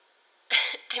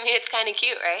I mean, it's kind of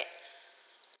cute, right?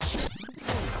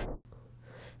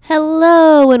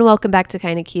 Hello and welcome back to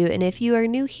Kinda Cute. And if you are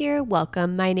new here,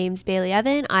 welcome. My name's Bailey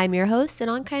Evan. I'm your host, and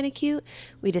on Kinda Cute,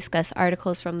 we discuss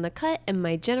articles from The Cut and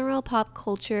my general pop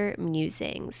culture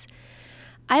musings.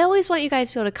 I always want you guys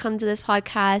to be able to come to this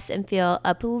podcast and feel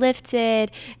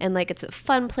uplifted and like it's a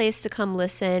fun place to come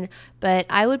listen, but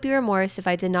I would be remiss if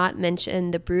I did not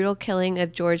mention the brutal killing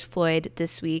of George Floyd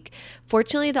this week.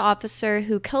 Fortunately, the officer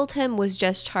who killed him was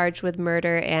just charged with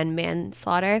murder and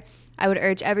manslaughter. I would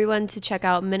urge everyone to check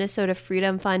out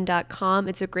MinnesotaFreedomFund.com.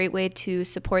 It's a great way to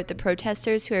support the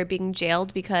protesters who are being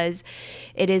jailed because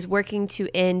it is working to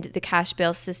end the cash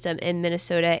bail system in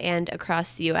Minnesota and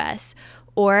across the U.S.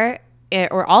 Or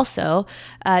also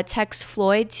text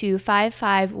Floyd to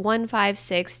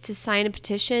 55156 to sign a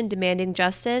petition demanding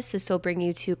justice. This will bring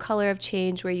you to Color of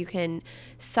Change, where you can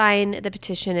sign the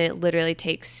petition, and it literally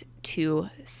takes 2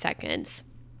 seconds.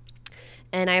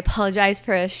 And I apologize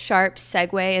for a sharp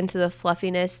segue into the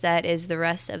fluffiness that is the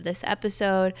rest of this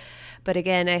episode. But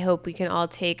again, I hope we can all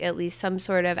take at least some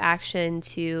sort of action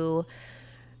to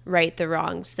right the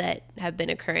wrongs that have been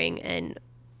occurring and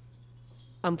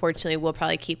unfortunately will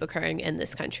probably keep occurring in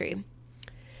this country.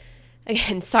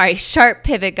 Again, sorry, sharp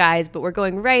pivot, guys, but we're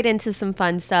going right into some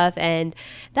fun stuff. And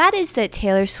that is that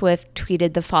Taylor Swift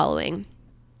tweeted the following,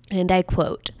 and I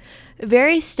quote,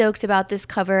 "Very stoked about this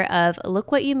cover of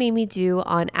Look What You Made Me Do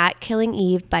on @Killing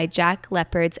Eve by Jack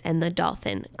Leopards and the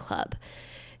Dolphin Club."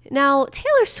 Now,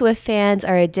 Taylor Swift fans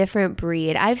are a different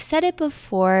breed. I've said it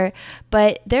before,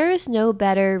 but there is no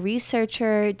better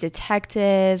researcher,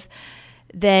 detective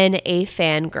than a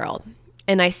fangirl.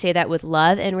 And I say that with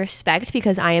love and respect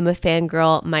because I am a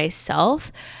fangirl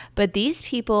myself. But these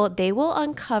people, they will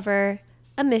uncover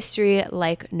a mystery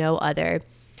like no other.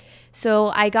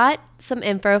 So I got some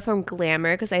info from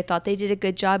Glamour because I thought they did a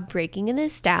good job breaking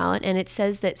this down. And it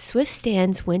says that Swift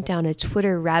stans went down a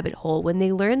Twitter rabbit hole when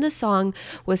they learned the song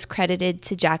was credited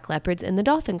to Jack Leopards and the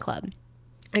Dolphin Club,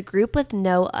 a group with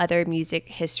no other music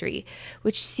history,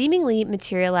 which seemingly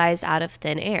materialized out of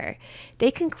thin air.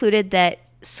 They concluded that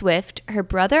Swift, her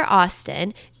brother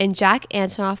Austin, and Jack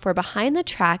Antonoff were behind the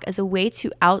track as a way to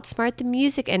outsmart the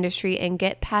music industry and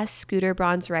get past Scooter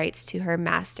Braun's rights to her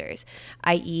masters,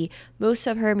 i.e., most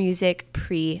of her music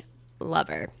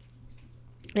pre-Lover.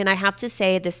 And I have to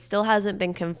say, this still hasn't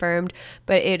been confirmed,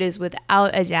 but it is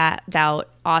without a doubt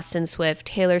Austin Swift,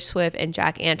 Taylor Swift, and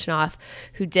Jack Antonoff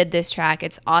who did this track.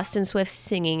 It's Austin Swift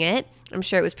singing it. I'm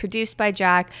sure it was produced by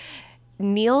Jack.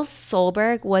 Neil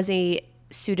Solberg was a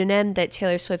pseudonym that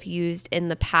Taylor Swift used in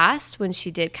the past when she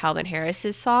did Calvin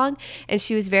Harris's song, and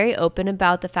she was very open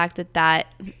about the fact that that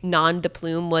nom de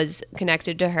plume was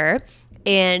connected to her.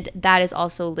 And that is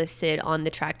also listed on the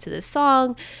track to the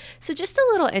song. So just a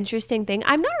little interesting thing.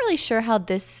 I'm not really sure how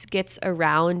this gets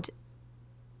around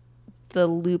the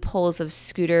loopholes of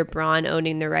Scooter Braun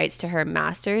owning the rights to her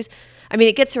masters. I mean,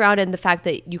 it gets around in the fact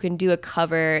that you can do a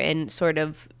cover and sort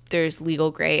of there's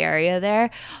legal gray area there.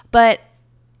 But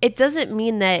it doesn't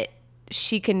mean that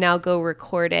she can now go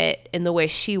record it in the way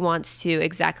she wants to,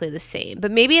 exactly the same. But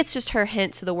maybe it's just her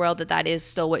hint to the world that that is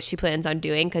still what she plans on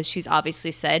doing, because she's obviously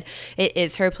said it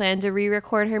is her plan to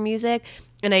re-record her music.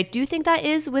 And I do think that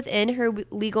is within her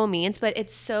legal means, but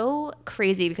it's so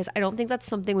crazy because I don't think that's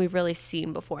something we've really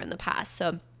seen before in the past.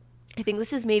 So I think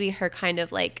this is maybe her kind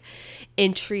of like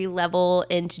entry level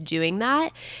into doing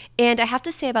that. And I have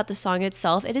to say about the song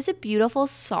itself, it is a beautiful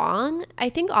song. I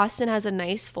think Austin has a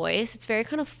nice voice. It's very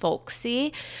kind of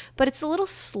folksy, but it's a little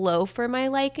slow for my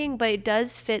liking, but it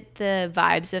does fit the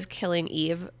vibes of Killing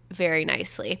Eve very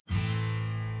nicely.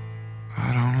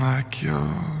 I don't like your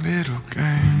little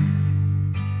game.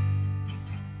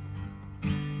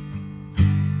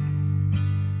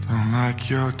 Don't like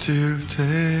your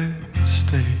tilted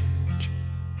stage.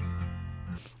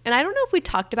 And I don't know if we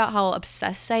talked about how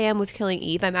obsessed I am with Killing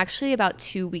Eve. I'm actually about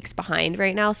 2 weeks behind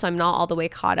right now, so I'm not all the way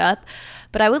caught up.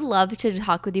 But I would love to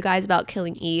talk with you guys about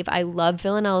Killing Eve. I love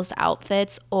Villanella's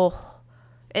outfits. Oh,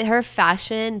 her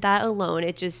fashion, that alone,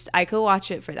 I could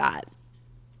watch it for that.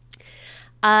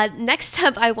 Next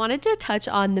up, I wanted to touch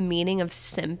on the meaning of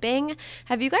simping.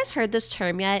 Have you guys heard this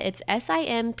term yet? It's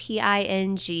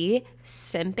SIMPING,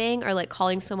 simping, or like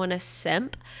calling someone a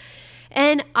simp.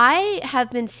 And I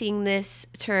have been seeing this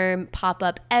term pop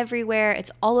up everywhere. It's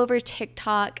all over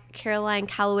TikTok. Caroline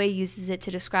Calloway uses it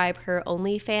to describe her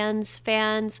OnlyFans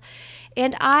fans.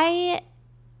 And I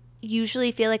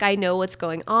usually feel like I know what's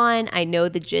going on. I know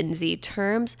the Gen Z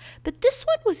terms, but this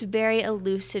one was very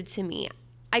elusive to me.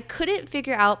 I couldn't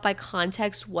figure out by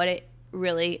context what it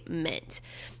really meant.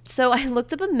 So I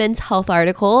looked up a Men's Health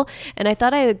article, and I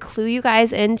thought I would clue you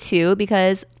guys in too,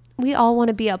 because we all want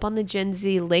to be up on the Gen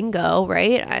Z lingo,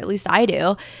 right? At least I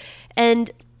do.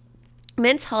 And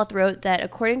Men's Health wrote that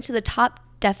according to the top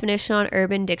definition on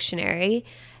Urban Dictionary,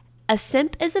 a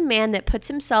simp is a man that puts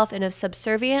himself in a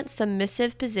subservient,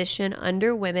 submissive position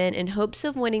under women in hopes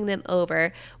of winning them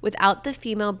over without the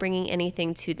female bringing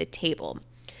anything to the table.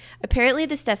 Apparently,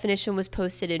 this definition was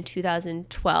posted in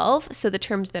 2012, so the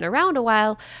term's been around a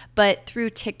while, but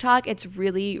through TikTok, it's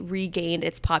really regained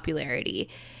its popularity.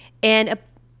 And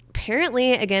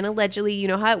apparently, again, allegedly, you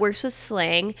know how it works with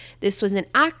slang, this was an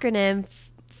acronym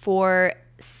for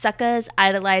suckers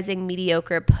idolizing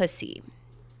mediocre pussy.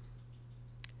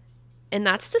 And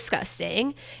that's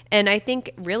disgusting. And I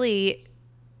think really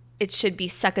it should be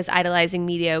suckers idolizing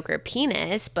mediocre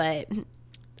penis, but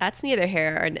that's neither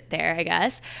here or there, I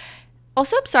guess.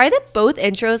 Also, I'm sorry that both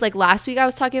intros, like last week I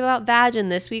was talking about vag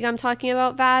and this week I'm talking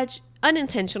about vag.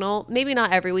 Unintentional, maybe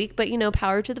not every week, but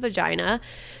power to the vagina.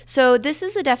 So this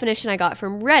is the definition I got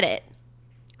from Reddit.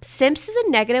 Simps is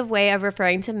a negative way of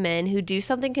referring to men who do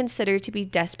something considered to be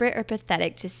desperate or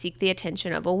pathetic to seek the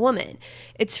attention of a woman.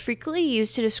 It's frequently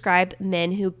used to describe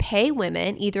men who pay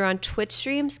women, either on Twitch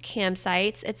streams,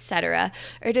 campsites, etc.,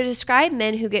 or to describe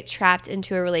men who get trapped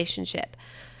into a relationship.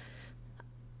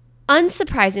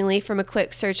 Unsurprisingly, from a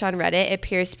quick search on Reddit, it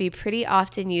appears to be pretty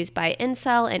often used by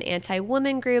incel and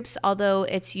anti-women groups, although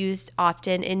it's used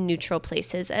often in neutral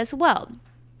places as well.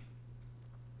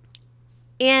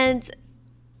 And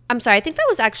I'm sorry, I think that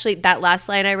was actually, that last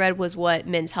line I read was what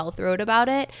Men's Health wrote about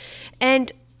it. And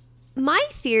my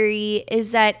theory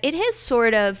is that it has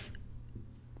sort of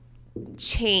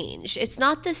changed. It's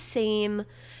not the same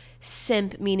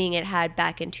simp meaning it had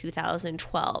back in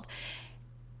 2012.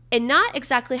 And not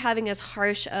exactly having as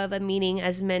harsh of a meaning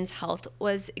as Men's Health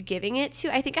was giving it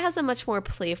to. I think it has a much more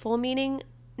playful meaning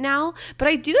now. But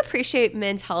I do appreciate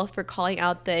Men's Health for calling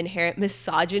out the inherent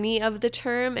misogyny of the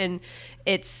term and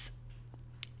its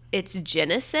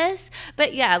genesis.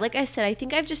 But yeah, like I said, I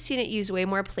think I've just seen it used way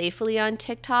more playfully on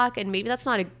TikTok, and maybe that's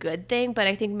not a good thing, but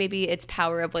I think maybe its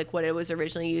power of like what it was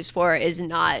originally used for is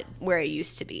not where it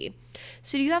used to be.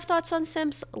 So do you have thoughts on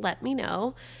simps? Let me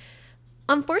know.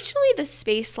 Unfortunately, the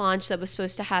space launch that was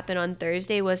supposed to happen on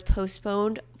Thursday was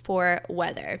postponed for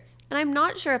weather. And I'm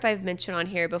not sure if I've mentioned on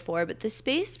here before, but the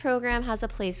space program has a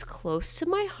place close to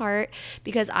my heart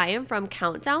because I am from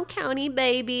Countdown County,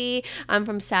 baby. I'm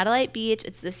from Satellite Beach.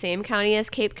 It's the same county as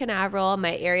Cape Canaveral.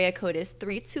 My area code is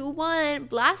 321.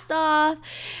 Blast off.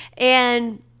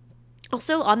 And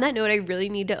also, on that note, I really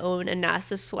need to own a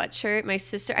NASA sweatshirt. My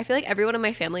sister, I feel like everyone in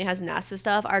my family has NASA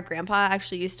stuff. Our grandpa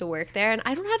actually used to work there, and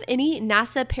I don't have any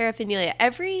NASA paraphernalia.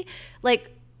 Every,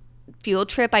 field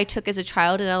trip I took as a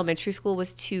child in elementary school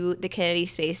was to the Kennedy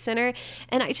Space Center,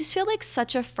 and I just feel like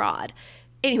such a fraud.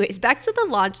 Anyways, back to the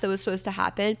launch that was supposed to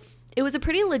happen. It was a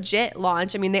pretty legit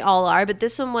launch. I mean, they all are, but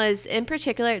this one was, in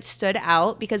particular, it stood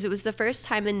out because it was the first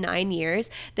time in 9 years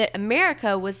that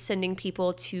America was sending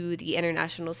people to the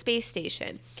International Space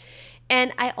Station.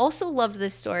 And I also loved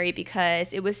this story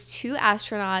because it was 2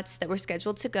 astronauts that were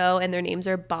scheduled to go, and their names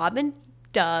are Bob and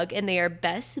Doug, and they are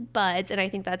best buds, and I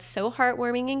think that's so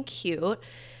heartwarming and cute.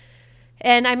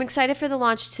 And I'm excited for the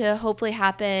launch to hopefully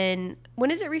happen.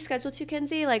 When is it rescheduled to,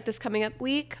 Kenzie? Like this coming up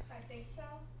week? I think so,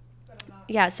 but I'm not.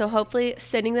 Yeah, so hopefully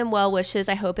sending them well wishes.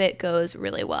 I hope it goes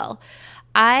really well.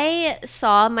 I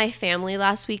saw my family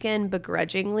last weekend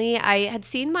begrudgingly. I had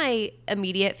seen my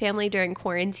immediate family during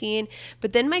quarantine,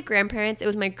 but then my grandparents, it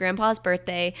was my grandpa's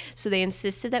birthday, so they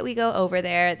insisted that we go over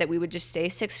there, that we would just stay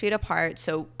 6 feet apart.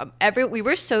 So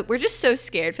we're just so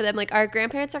scared for them. Like, our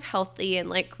grandparents are healthy and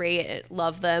like great,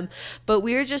 love them, but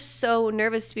we were just so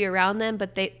nervous to be around them.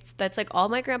 But that's like all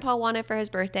my grandpa wanted for his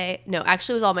birthday. No,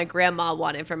 actually it was all my grandma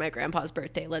wanted for my grandpa's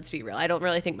birthday. Let's be real. I don't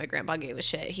really think my grandpa gave a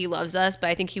shit. He loves us, but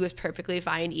I think he was perfectly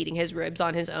fine eating his ribs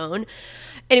on his own.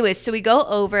 Anyways, so we go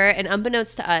over, and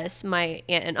unbeknownst to us, my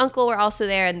aunt and uncle were also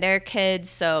there and their kids.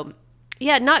 So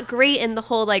yeah, not great in the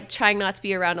whole like trying not to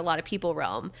be around a lot of people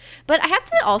realm. But I have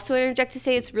to also interject to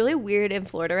say it's really weird in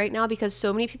Florida right now because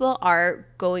so many people are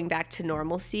going back to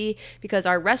normalcy because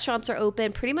our restaurants are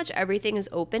open. Pretty much everything is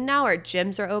open now. Our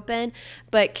gyms are open.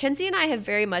 But Kenzie and I have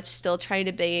very much still trying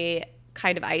to be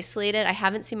kind of isolated. I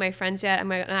haven't seen my friends yet. I'm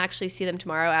going to actually see them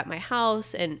tomorrow at my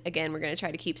house. And again, we're going to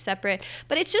try to keep separate.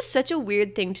 But it's just such a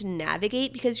weird thing to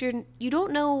navigate because you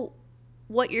don't know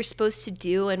what you're supposed to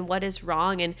do and what is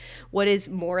wrong and what is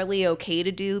morally okay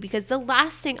to do, because the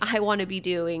last thing I want to be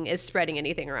doing is spreading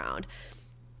anything around.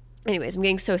 Anyways, I'm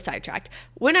getting so sidetracked.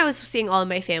 When I was seeing all of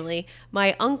my family,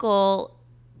 my uncle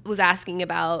was asking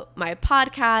about my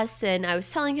podcast and I was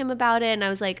telling him about it, and I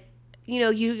was like,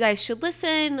 you guys should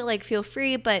listen, like feel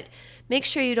free, but make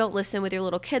sure you don't listen with your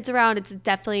little kids around. It's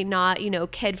definitely not,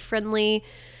 kid friendly.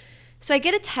 So I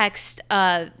get a text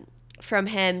from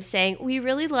him saying, we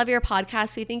really love your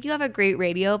podcast. We think you have a great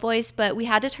radio voice, but we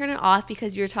had to turn it off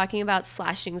because you were talking about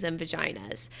slashings and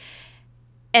vaginas.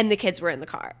 And the kids were in the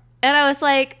car. And I was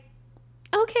like,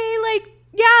 okay,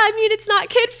 yeah, I mean, it's not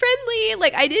kid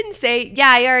friendly. I didn't say, yeah,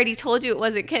 I already told you it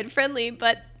wasn't kid friendly,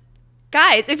 but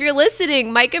guys, if you're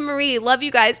listening, Mike and Marie, love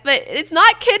you guys, but it's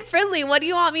not kid friendly. What do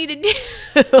you want me to do?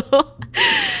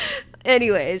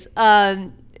 Anyways,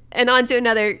 and on to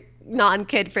another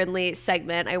non-kid friendly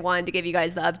segment. I wanted to give you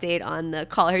guys the update on the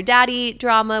Call Her Daddy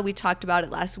drama. We talked about it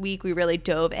last week. We really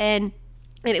dove in,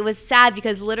 and it was sad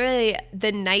because literally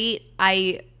the night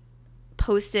I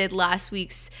posted last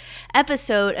week's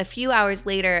episode, a few hours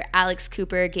later, Alex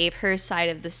Cooper gave her side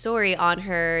of the story on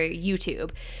her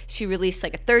YouTube. She released a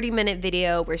 30-minute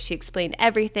video where she explained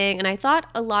everything, and I thought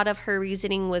a lot of her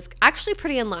reasoning was actually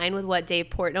pretty in line with what Dave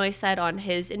Portnoy said on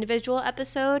his individual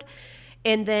episode.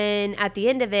 And then at the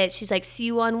end of it, she's like, see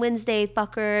you on Wednesday,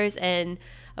 fuckers. And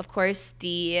of course,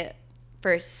 the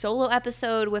first solo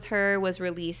episode with her was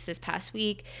released this past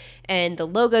week, and the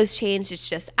logo's changed. It's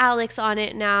just Alex on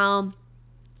it now.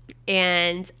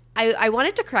 And I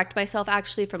wanted to correct myself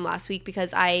actually from last week,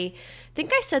 because I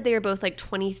think I said they were both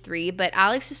 23, but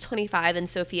Alex is 25 and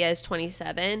Sophia is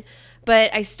 27.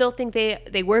 But I still think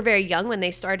they were very young when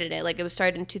they started it. It was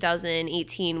started in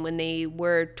 2018 when they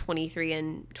were 23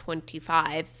 and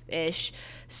 25-ish.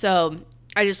 So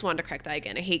I just wanted to correct that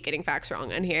again. I hate getting facts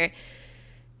wrong on here.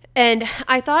 And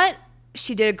I thought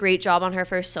she did a great job on her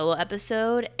first solo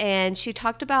episode. And she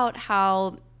talked about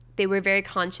how they were very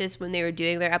conscious when they were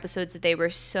doing their episodes that they were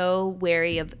so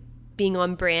wary of being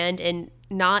on brand and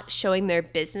not showing their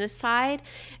business side.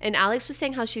 And Alex was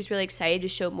saying how she's really excited to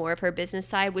show more of her business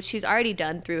side, which she's already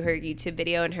done through her YouTube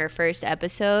video in her first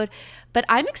episode. But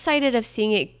I'm excited of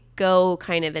seeing it go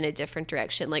kind of in a different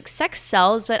direction. Sex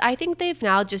sells, but I think they've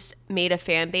now just made a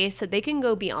fan base that they can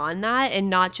go beyond that and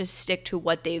not just stick to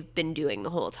what they've been doing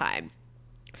the whole time.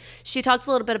 She talked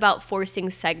a little bit about forcing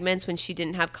segments when she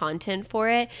didn't have content for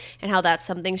it, and how that's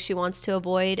something she wants to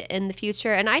avoid in the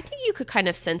future. And I think you could kind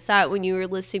of sense that when you were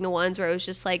listening to ones where it was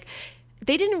just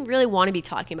they didn't really want to be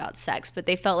talking about sex, but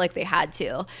they felt like they had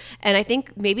to. And I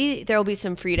think maybe there will be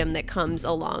some freedom that comes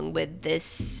along with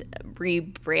this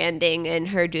rebranding and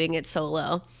her doing it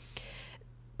solo.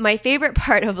 My favorite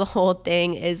part of the whole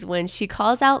thing is when she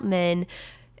calls out men.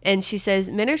 And she says,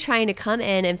 men are trying to come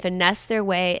in and finesse their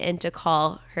way into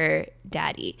Call Her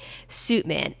Daddy.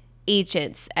 Suitman,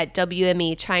 agents at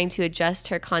WME trying to adjust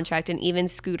her contract, and even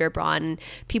Scooter Braun.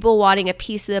 People wanting a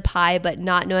piece of the pie but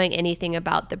not knowing anything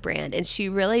about the brand. And she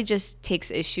really just takes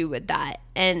issue with that.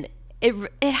 And it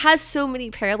has so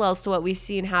many parallels to what we've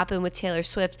seen happen with Taylor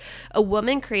Swift. A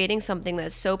woman creating something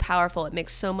that's so powerful, it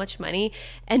makes so much money,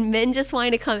 and men just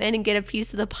wanting to come in and get a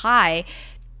piece of the pie.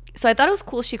 So I thought it was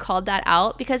cool she called that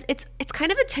out, because it's kind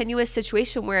of a tenuous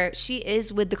situation where she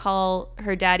is with the Call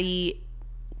Her Daddy.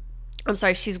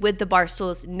 She's with the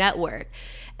Barstool's network,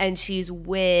 and she's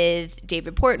with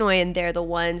David Portnoy, and they're the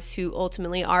ones who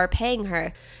ultimately are paying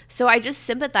her. So I just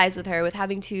sympathize with her with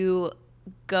having to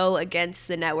go against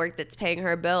the network that's paying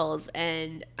her bills.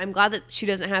 And I'm glad that she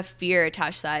doesn't have fear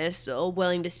attached to that. Is still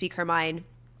willing to speak her mind.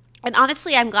 And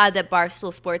honestly, I'm glad that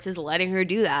Barstool Sports is letting her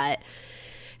do that.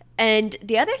 And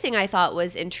the other thing I thought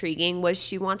was intriguing was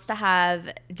she wants to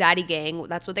have Daddy Gang,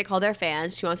 that's what they call their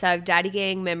fans. She wants to have Daddy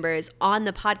Gang members on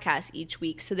the podcast each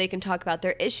week so they can talk about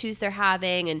their issues they're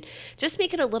having and just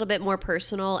make it a little bit more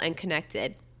personal and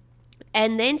connected.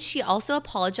 And then she also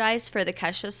apologized for the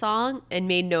Kesha song and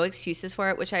made no excuses for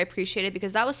it, which I appreciated,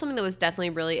 because that was something that was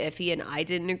definitely really iffy and I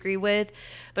didn't agree with.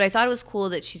 But I thought it was cool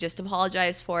that she just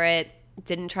apologized for it.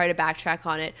 Didn't try to backtrack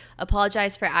on it,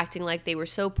 apologized for acting like they were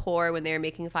so poor when they were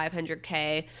making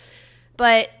 $500K.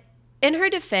 But in her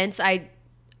defense, I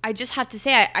just have to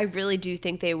say, I really do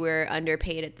think they were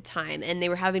underpaid at the time, and they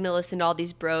were having to listen to all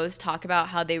these bros talk about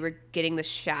how they were getting the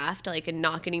shaft, and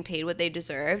not getting paid what they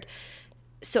deserved.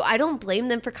 So I don't blame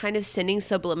them for kind of sending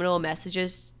subliminal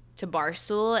messages to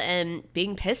Barstool and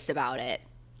being pissed about it.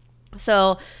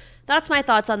 So that's my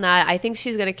thoughts on that. I think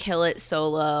she's going to kill it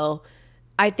solo.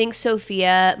 I think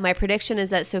my prediction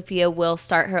is that Sophia will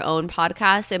start her own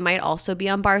podcast. It might also be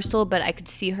on Barstool, but I could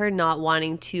see her not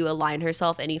wanting to align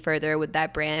herself any further with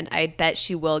that brand. I bet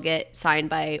she will get signed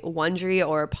by Wondery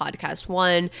or Podcast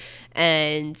One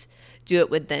and do it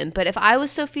with them. But if I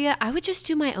was Sophia, I would just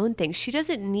do my own thing. She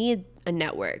doesn't need a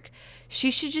network.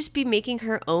 She should just be making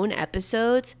her own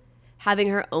episodes, having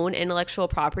her own intellectual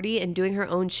property, and doing her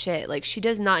own shit. She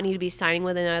does not need to be signing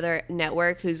with another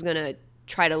network who's going to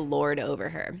try to lord over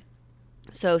her.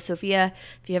 So Sophia,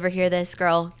 if you ever hear this,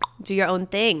 girl, do your own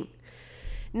thing.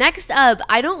 Next up,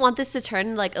 I don't want this to turn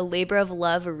into like a Labor of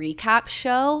Love recap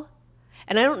show.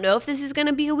 And I don't know if this is going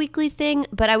to be a weekly thing,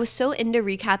 but I was so into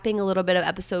recapping a little bit of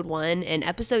episode 1, and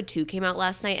episode 2 came out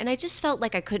last night, and I just felt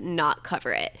like I could not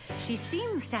cover it. She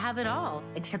seems to have it all,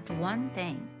 except one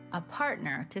thing, a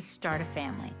partner to start a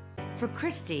family. For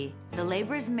Christy, the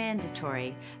labor is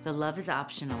mandatory, the love is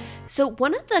optional. So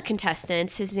one of the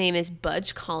contestants, his name is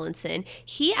Budge Collinson.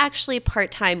 He actually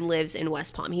part-time lives in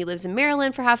West Palm. He lives in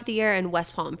Maryland for half of the year and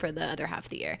West Palm for the other half of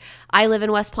the year. I live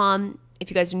in West Palm, if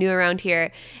you guys are new around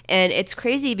here. And it's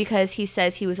crazy because he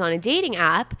says he was on a dating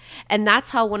app, and that's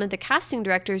how one of the casting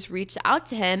directors reached out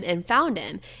to him and found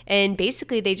him. And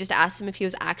basically they just asked him if he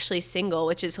was actually single,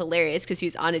 which is hilarious because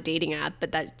he's on a dating app,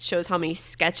 but that shows how many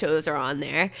sketchos are on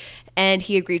there. And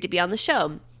he agreed to be on the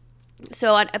show.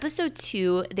 So on episode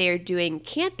 2, they are doing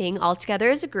camping all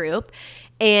together as a group,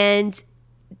 and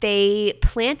they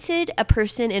planted a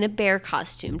person in a bear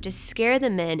costume to scare the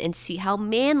men and see how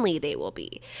manly they will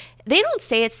be. They don't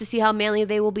say it's to see how manly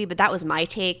they will be, but that was my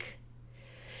take.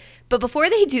 But before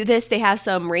they do this, they have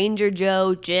some Ranger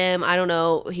Joe, Jim, I don't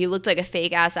know, he looked like a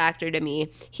fake ass actor to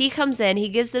me. He comes in, he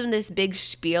gives them this big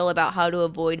spiel about how to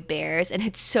avoid bears, and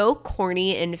it's so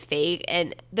corny and fake,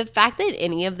 and the fact that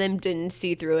any of them didn't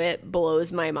see through it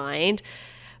blows my mind.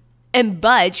 And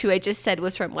Budge, who I just said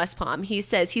was from West Palm, he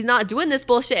says he's not doing this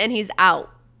bullshit and he's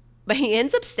out. But he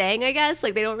ends up staying, I guess.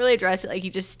 Like, they don't really address it. Like, he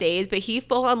just stays. But he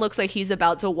full on looks like he's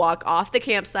about to walk off the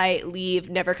campsite, leave,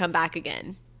 never come back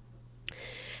again.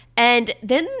 And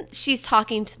then she's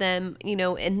talking to them, you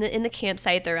know, in the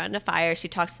campsite. They're around a fire. She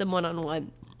talks to them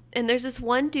one-on-one. And there's this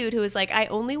one dude who is like, I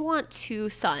only want 2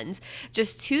 sons.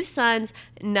 Just 2 sons,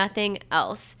 nothing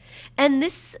else. And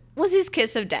this was his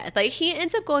kiss of death. Like, he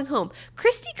ends up going home.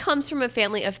 Christy comes from a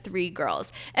family of 3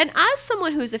 girls. And as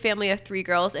someone who's a family of 3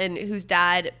 girls and whose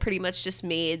dad pretty much just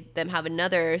made them have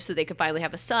another so they could finally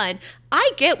have a son,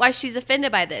 I get why she's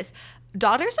offended by this.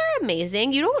 Daughters are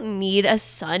amazing. You don't need a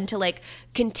son to like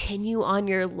continue on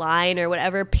your line or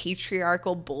whatever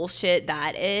patriarchal bullshit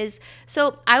that is.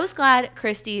 So I was glad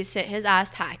Christy sent his ass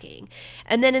packing.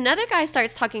 And then another guy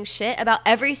starts talking shit about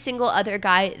every single other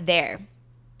guy there.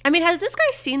 I mean, has this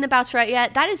guy seen The Bachelorette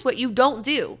yet? That is what you don't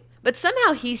do. But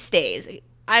somehow he stays.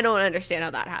 I don't understand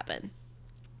how that happened.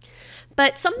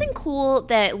 But something cool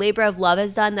that Labor of Love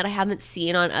has done that I haven't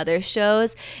seen on other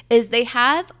shows is they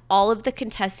have all of the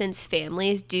contestants'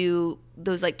 families do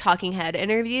those like talking head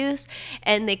interviews,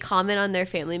 and they comment on their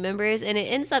family members, and it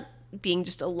ends up being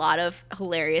just a lot of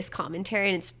hilarious commentary,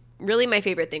 and it's really my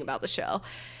favorite thing about the show.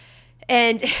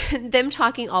 And them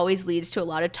talking always leads to a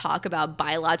lot of talk about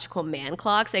biological man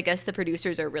clocks. I guess the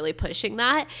producers are really pushing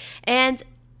that, and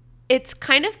it's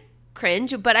kind of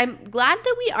cringe, but I'm glad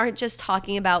that we aren't just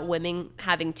talking about women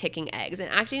having ticking eggs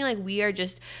and acting like we are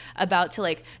just about to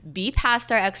like be past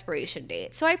our expiration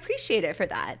date. So I appreciate it for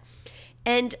that.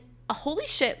 And a holy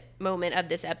shit moment of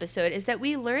this episode is that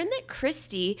we learn that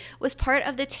Christy was part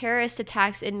of the terrorist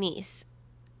attacks in Nice.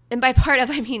 And by part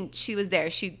of, I mean, she was there.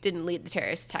 She didn't lead the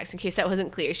terrorist attacks, in case that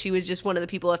wasn't clear. She was just one of the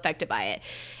people affected by it.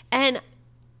 And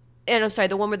I'm sorry,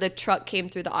 the one where the truck came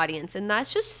through the audience. And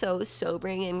that's just so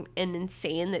sobering and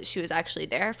insane that she was actually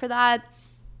there for that.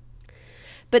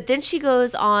 But then she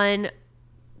goes on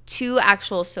 2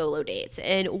 actual solo dates.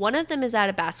 And one of them is at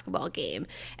a basketball game.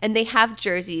 And they have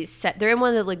jerseys set. They're in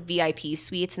one of the like VIP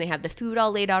suites. And they have the food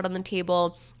all laid out on the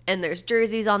table. And there's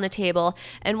jerseys on the table.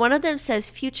 And one of them says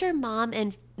future mom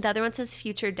and the other one says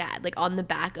future dad, like on the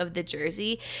back of the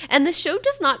jersey. And the show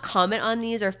does not comment on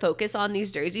these or focus on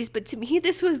these jerseys, but to me,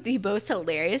 this was the most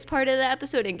hilarious part of the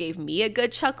episode and gave me a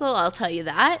good chuckle, I'll tell you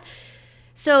that.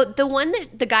 So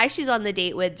the guy she's on the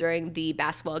date with during the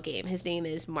basketball game, his name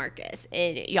is Marcus.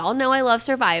 And y'all know I love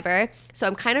Survivor. So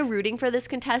I'm kind of rooting for this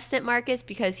contestant, Marcus,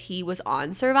 because he was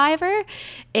on Survivor.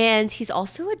 And he's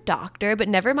also a doctor, but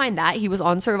never mind that. He was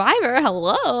on Survivor.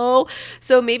 Hello.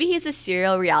 So maybe he's a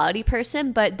serial reality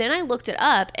person. But then I looked it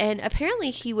up, and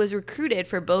apparently he was recruited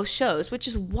for both shows, which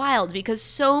is wild because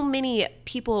so many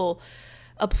people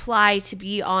apply to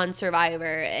be on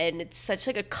Survivor, and it's such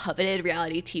like a coveted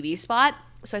reality TV spot.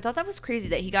 So I thought that was crazy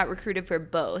that he got recruited for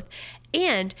both.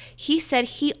 And he said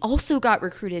he also got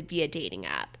recruited via dating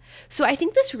app. So I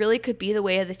think this really could be the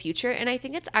way of the future, and I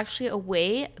think it's actually a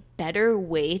way better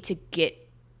way to get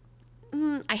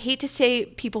I hate to say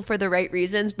people for the right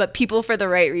reasons, but people for the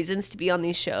right reasons to be on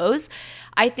these shows.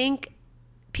 I think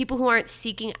people who aren't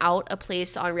seeking out a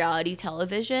place on reality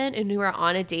television and who are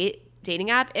on a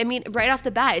dating app, I mean, right off the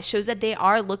bat, it shows that they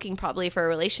are looking probably for a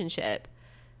relationship.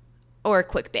 or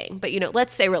quick bang, but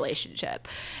let's say relationship.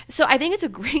 So I think it's a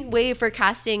great way for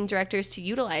casting directors to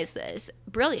utilize this.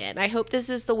 Brilliant. I hope this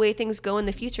is the way things go in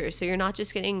the future. So you're not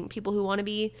just getting people who want to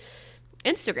be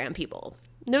Instagram people.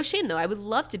 No shame though. I would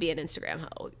love to be an Instagram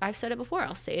hoe. I've said it before.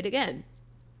 I'll say it again.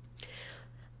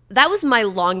 That was my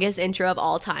longest intro of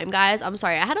all time, guys. I'm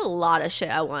sorry. I had a lot of shit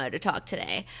I wanted to talk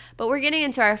today. But we're getting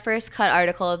into our first cut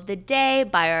article of the day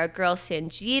by our girl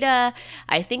Sangeeta.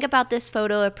 I think about this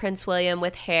photo of Prince William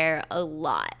with hair a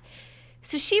lot.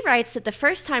 So she writes that the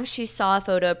first time she saw a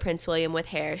photo of Prince William with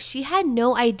hair, she had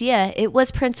no idea it was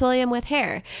Prince William with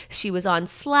hair. She was on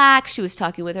Slack, she was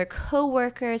talking with her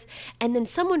coworkers, and then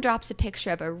someone drops a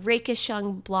picture of a rakish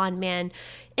young blonde man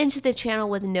into the channel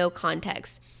with no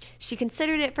context. She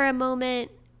considered it for a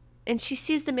moment, and she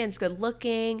sees the man's good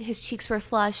looking. His cheeks were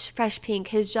flush, fresh pink,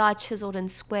 his jaw chiseled and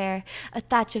square. A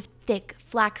thatch of thick,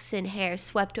 flaxen hair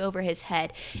swept over his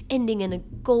head, ending in a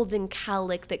golden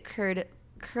cowlick that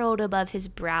curled above his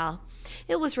brow.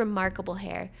 It was remarkable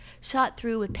hair, shot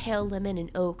through with pale lemon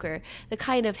and ochre, the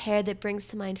kind of hair that brings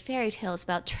to mind fairy tales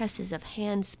about tresses of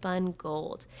hand-spun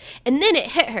gold. And then it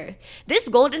hit her. This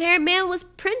golden-haired man was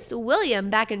Prince William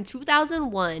back in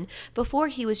 2001, before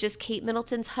he was just Kate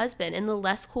Middleton's husband and the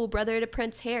less cool brother to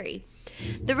Prince Harry.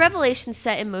 The revelation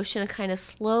set in motion a kind of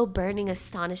slow burning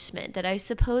astonishment that I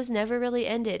suppose never really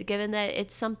ended, given that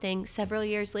it's something several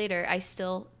years later I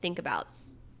still think about.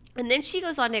 And then she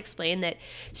goes on to explain that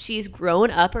she's grown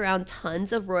up around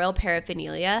tons of royal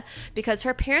paraphernalia because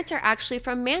her parents are actually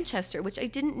from Manchester, which I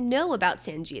didn't know about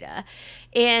Sangeeta.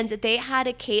 And they had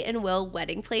a Kate and Will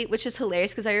wedding plate, which is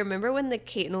hilarious because I remember when the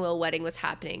Kate and Will wedding was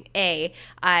happening,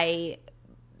 I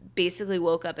basically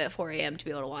woke up at 4 a.m. to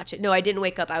be able to watch it. No, I didn't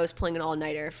wake up. I was pulling an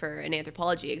all-nighter for an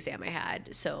anthropology exam I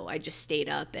had. So I just stayed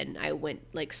up and I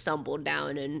stumbled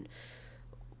down and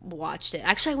watched it.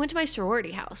 Actually, I went to my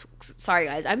sorority house. Sorry,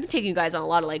 guys. I've been taking you guys on a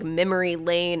lot of memory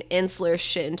lane, insular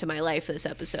shit into my life this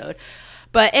episode.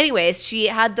 But anyways, she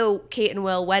had the Kate and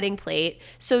Will wedding plate.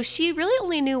 So she really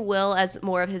only knew Will as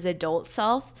more of his adult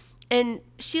self. And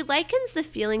she likens the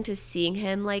feeling to seeing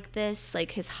him like this,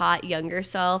 like his hot younger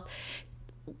self,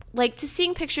 like to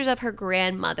seeing pictures of her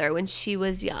grandmother when she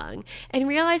was young and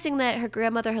realizing that her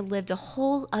grandmother had lived a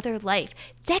whole other life,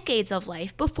 decades of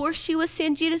life, before she was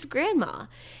Sangeeta's grandma.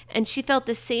 And she felt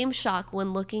the same shock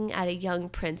when looking at a young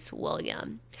Prince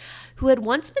William, who had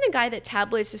once been a guy that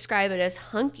tabloids described as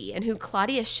hunky and who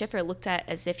Claudia Schiffer looked at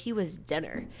as if he was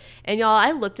dinner. And y'all,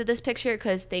 I looked at this picture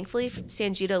because thankfully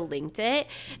Sangeeta linked it,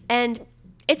 and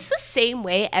it's the same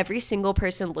way every single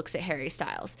person looks at Harry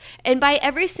Styles. And by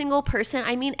every single person,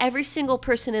 I mean every single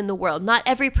person in the world, not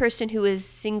every person who is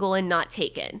single and not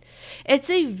taken. It's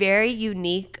a very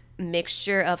unique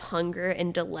mixture of hunger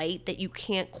and delight that you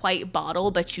can't quite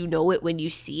bottle, but you know it when you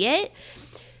see it.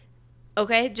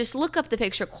 Okay, just look up the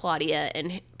picture Claudia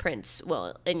and Prince,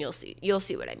 and you'll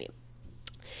see what I mean.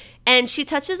 And she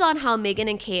touches on how Meghan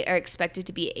and Kate are expected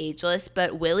to be ageless,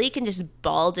 but Willie can just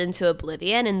bald into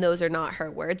oblivion, and those are not her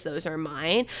words, those are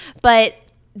mine. But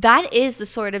that is the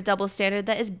sort of double standard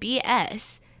that is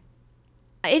BS.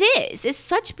 It is. It's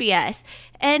such BS.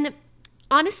 And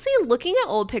honestly, looking at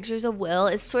old pictures of Will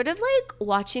is sort of like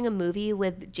watching a movie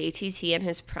with JTT in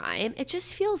his prime. It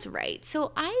just feels right.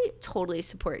 So I totally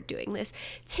support doing this.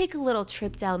 Take a little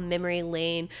trip down memory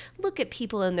lane. Look at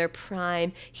people in their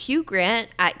prime. Hugh Grant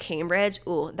at Cambridge.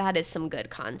 Ooh, that is some good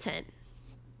content.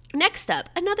 Next up,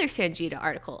 another Sangeeta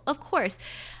article. Of course,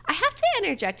 I have to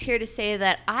interject here to say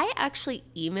that I actually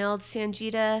emailed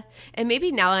Sangeeta, and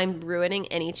maybe now I'm ruining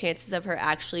any chances of her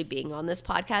actually being on this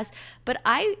podcast, but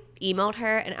I emailed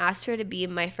her and asked her to be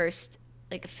my first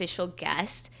official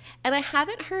guest, and I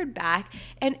haven't heard back,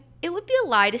 and it would be a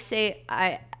lie to say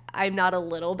I'm not a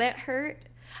little bit hurt.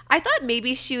 I thought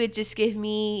maybe she would just give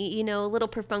me, a little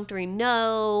perfunctory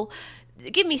no,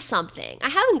 give me something. I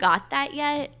haven't got that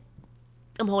yet.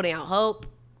 I'm holding out hope.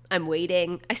 I'm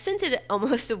waiting. I sent it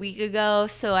almost a week ago,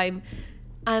 so I'm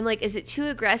like, is it too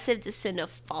aggressive to send a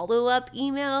follow-up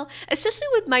email? Especially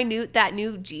with that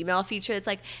new Gmail feature. It's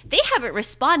like, they haven't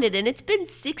responded and it's been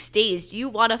 6 days. Do you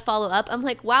want to follow up? I'm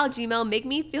like, wow, Gmail, make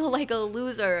me feel like a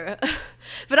loser.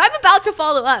 But I'm about to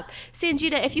follow up.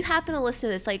 Sangeeta, if you happen to listen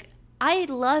to this, I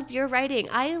love your writing.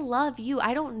 I love you.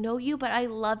 I don't know you, but I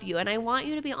love you. And I want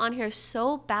you to be on here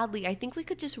so badly. I think we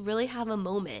could just really have a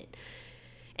moment.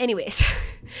 Anyways,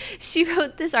 she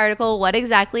wrote this article, What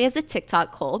Exactly is a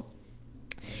TikTok Cult?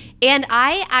 And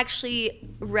I actually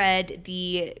read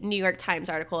the New York Times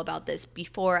article about this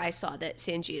before I saw that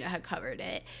Sangeeta had covered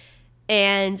it.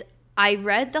 And I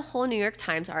read the whole New York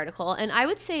Times article, and I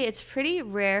would say it's pretty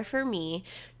rare for me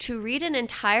to read an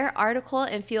entire article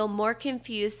and feel more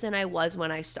confused than I was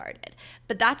when I started.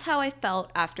 But that's how I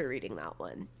felt after reading that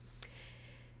one.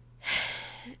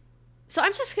 So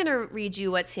I'm just going to read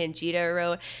you what Sangeeta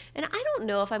wrote. And I don't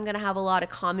know if I'm going to have a lot of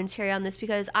commentary on this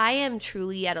because I am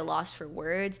truly at a loss for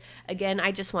words. Again,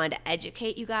 I just wanted to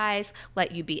educate you guys,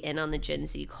 let you be in on the Gen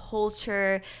Z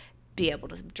culture, be able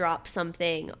to drop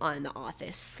something on the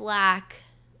office Slack.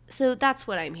 So that's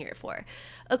what I'm here for.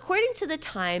 According to the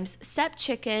Times, Step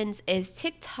Chickens is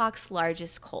TikTok's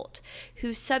largest cult,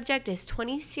 whose subject is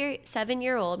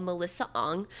 27-year-old Melissa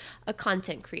Ong, a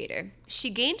content creator. She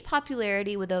gained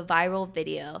popularity with a viral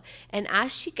video, and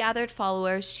as she gathered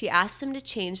followers, she asked them to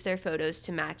change their photos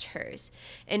to match hers.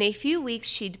 In a few weeks,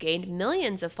 she'd gained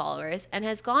millions of followers and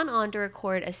has gone on to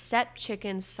record a Step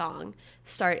Chickens song,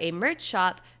 start a merch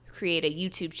shop, create a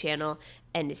YouTube channel,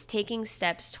 and is taking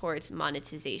steps towards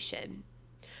monetization.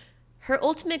 Her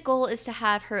ultimate goal is to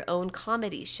have her own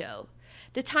comedy show.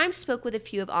 The Times spoke with a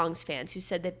few of Ong's fans who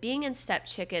said that being in Step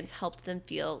Chickens helped them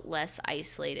feel less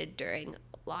isolated during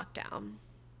lockdown.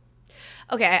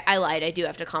 Okay, I lied. I do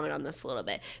have to comment on this a little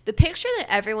bit. The picture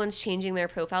that everyone's changing their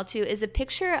profile to is a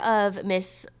picture of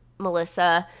Miss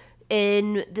Melissa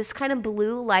in this kind of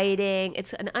blue lighting.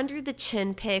 It's an under the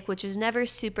chin pic, which is never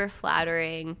super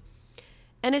flattering.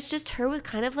 And it's just her with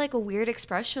kind of like a weird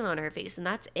expression on her face, and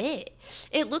that's it.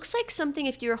 It looks like something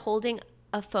if you were holding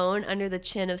a phone under the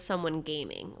chin of someone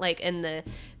gaming, like and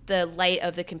the light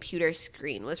of the computer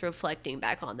screen was reflecting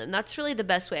back on them. That's really the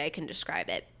best way I can describe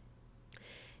it.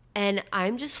 And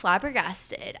I'm just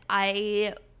flabbergasted.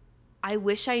 I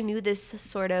wish I knew this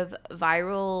sort of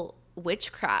viral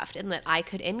witchcraft and that I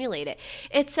could emulate it.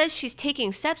 It says she's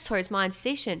taking steps towards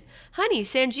monetization. Honey,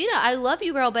 Sangeeta, I love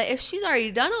you, girl, but if she's already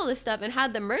done all this stuff and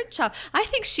had the merch shop, I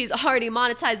think she's already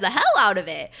monetized the hell out of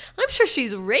it. I'm sure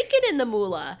she's raking in the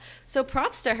moolah. So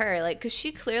props to her, like, because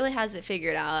she clearly has it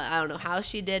figured out. I don't know how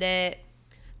she did it,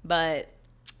 but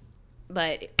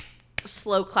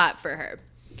slow clap for her.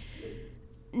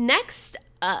 Next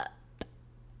up,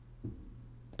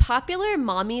 popular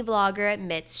mommy vlogger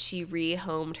admits she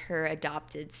rehomed her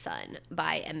adopted son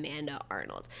by Amanda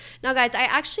Arnold. Now, guys, I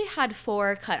actually had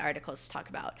 4 cut articles to talk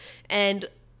about. And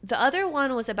the other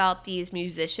one was about these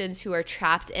musicians who are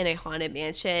trapped in a haunted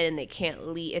mansion and they can't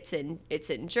leave. It's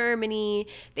in Germany.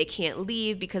 They can't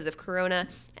leave because of Corona.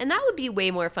 And that would be way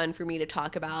more fun for me to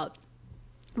talk about.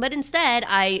 But instead,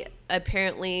 I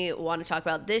apparently want to talk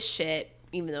about this shit,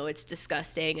 even though it's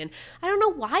disgusting. And I don't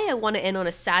know why I want to end on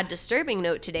a sad, disturbing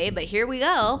note today, but here we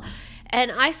go.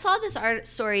 And I saw this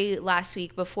story last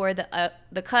week before the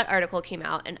Cut article came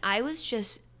out, and I was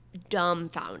just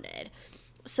dumbfounded.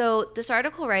 So this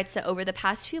article writes that over the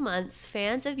past few months,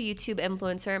 fans of YouTube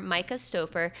influencer Micah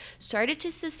Stouffer started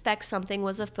to suspect something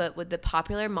was afoot with the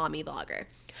popular mommy vlogger.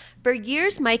 For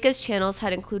years, Micah's channels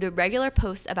had included regular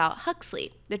posts about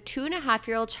Huxley, the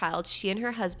 2.5-year-old child she and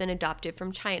her husband adopted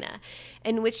from China,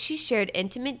 in which she shared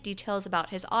intimate details about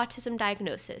his autism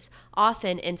diagnosis,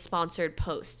 often in sponsored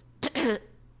posts.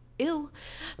 Ew.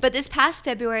 But this past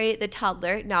February, the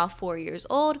toddler, now 4 years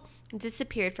old,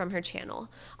 disappeared from her channel.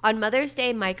 On Mother's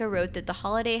Day, Micah wrote that the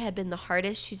holiday had been the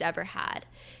hardest she's ever had.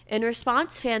 In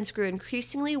response, fans grew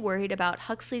increasingly worried about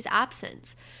Huxley's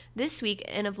absence. This week,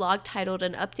 in a vlog titled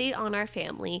An Update on Our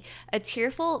Family, a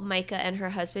tearful Micah and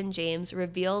her husband James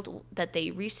revealed that they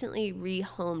recently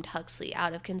rehomed Huxley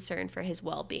out of concern for his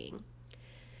well-being.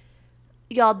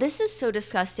 Y'all, this is so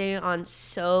disgusting on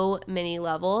so many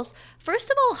levels.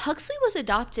 First of all, Huxley was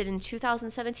adopted in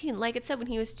 2017, like it said, when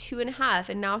he was 2.5,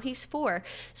 and now he's 4.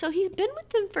 So he's been with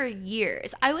them for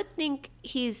years. I would think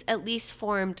he's at least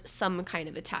formed some kind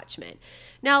of attachment.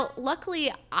 Now,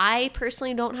 luckily, I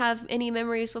personally don't have any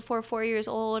memories before 4 years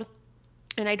old,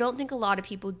 and I don't think a lot of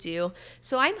people do.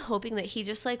 So I'm hoping that he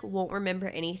just won't remember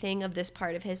anything of this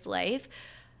part of his life.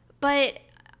 But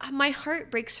my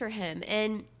heart breaks for him,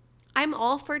 and I'm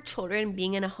all for children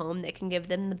being in a home that can give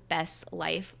them the best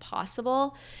life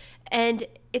possible. And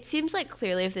it seems like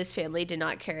clearly if this family did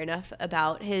not care enough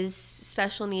about his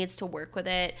special needs to work with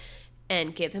it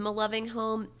and give him a loving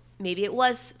home, maybe it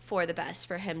was for the best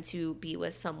for him to be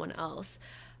with someone else.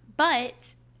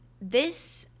 But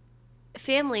this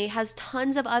family has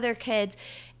tons of other kids,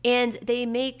 and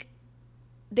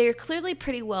they're clearly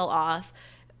pretty well off.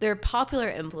 They're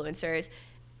popular influencers.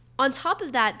 On top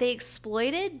of that, they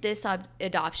exploited this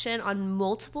adoption on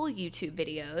multiple YouTube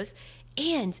videos,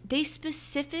 and they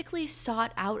specifically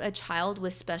sought out a child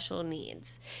with special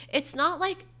needs. It's not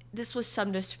like this was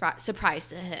some surprise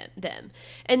to them.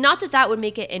 And not that that would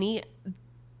make it any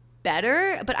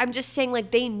better, but I'm just saying,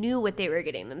 like, they knew what they were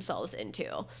getting themselves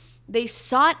into. They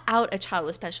sought out a child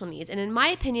with special needs. And in my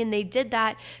opinion, they did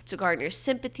that to garner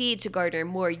sympathy, to garner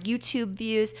more YouTube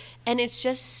views. And it's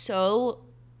just so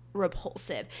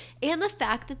repulsive. And the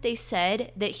fact that they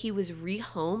said that he was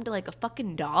rehomed like a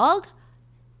fucking dog.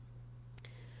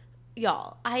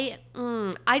 Y'all, I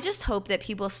just hope that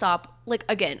people stop. Like,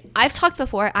 again, I've talked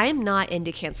before, I am not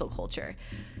into cancel culture.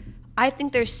 I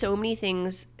think there's so many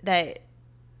things that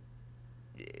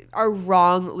are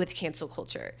wrong with cancel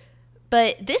culture.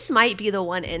 But this might be the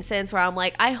one instance where I'm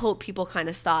like, I hope people kind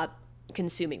of stop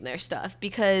consuming their stuff,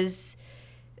 because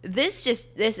this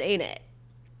ain't it.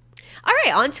 All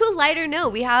right, on to a lighter note.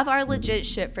 We have our legit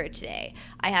shit for today.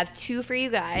 I have 2 for you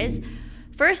guys.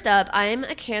 First up, I'm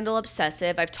a candle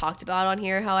obsessive. I've talked about on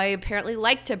here how I apparently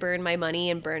like to burn my money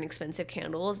and burn expensive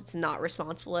candles. It's not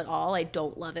responsible at all. I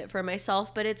don't love it for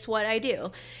myself, but it's what I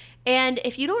do. And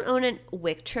if you don't own a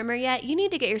wick trimmer yet, you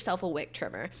need to get yourself a wick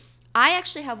trimmer. I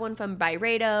actually have one from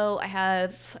Byredo. I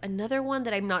have another one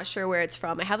that I'm not sure where it's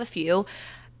from. I have a few,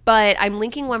 but I'm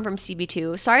linking one from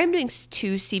CB2. Sorry I'm doing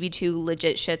 2 CB2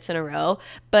 legit shits in a row,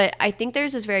 but I think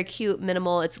theirs is very cute,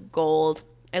 minimal. It's gold.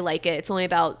 I like it. It's only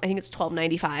about, I think it's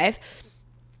 $12.95.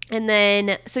 And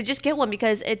then, so just get one,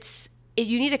 because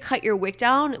you need to cut your wick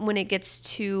down when it gets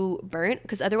too burnt,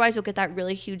 because otherwise you'll get that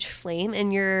really huge flame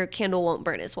and your candle won't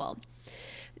burn as well.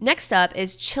 Next up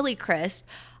is Chili Crisp.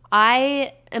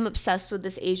 I am obsessed with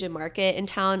this Asian market in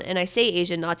town, and I say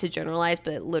Asian not to generalize,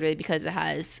 but literally because it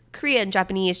has Korean,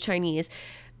 Japanese, Chinese.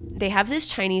 They have this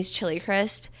Chinese chili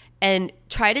crisp, and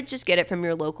try to just get it from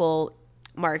your local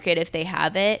market if they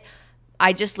have it.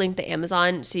 I just linked the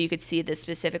Amazon so you could see the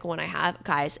specific one I have.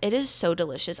 Guys, it is so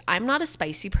delicious. I'm not a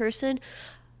spicy person,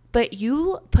 but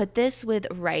you put this with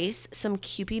rice, some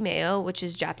Kewpie mayo, which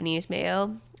is Japanese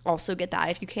mayo. Also get that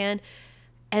if you can.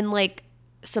 And like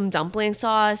some dumpling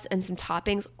sauce and some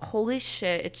toppings. Holy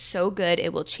shit, it's so good.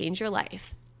 It will change your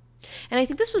life. And I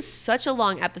think this was such a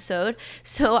long episode,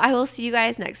 so I will see you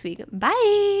guys next week.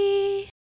 Bye.